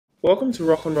Welcome to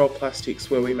Rock and Roll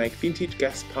Plastics, where we make vintage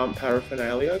gas pump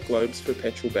paraphernalia globes for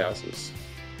petrol Bowsers.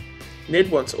 Ned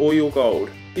wants all your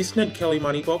gold. This Ned Kelly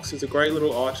money box is a great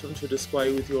little item to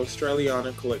display with your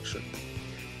Australiana collection,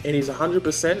 and is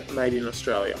 100% made in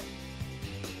Australia.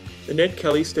 The Ned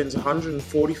Kelly stands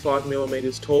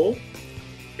 145mm tall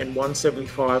and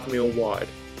 175mm wide.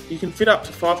 You can fit up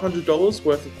to $500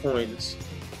 worth of coins.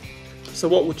 So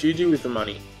what would you do with the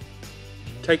money?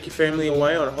 Take your family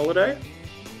away on a holiday?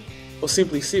 Or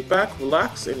simply sit back,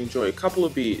 relax and enjoy a couple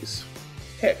of beers.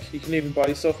 Heck, you can even buy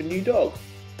yourself a new dog.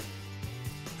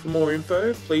 For more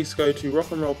info, please go to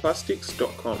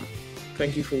rockandrollplastics.com.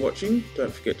 Thank you for watching.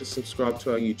 Don't forget to subscribe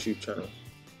to our YouTube channel.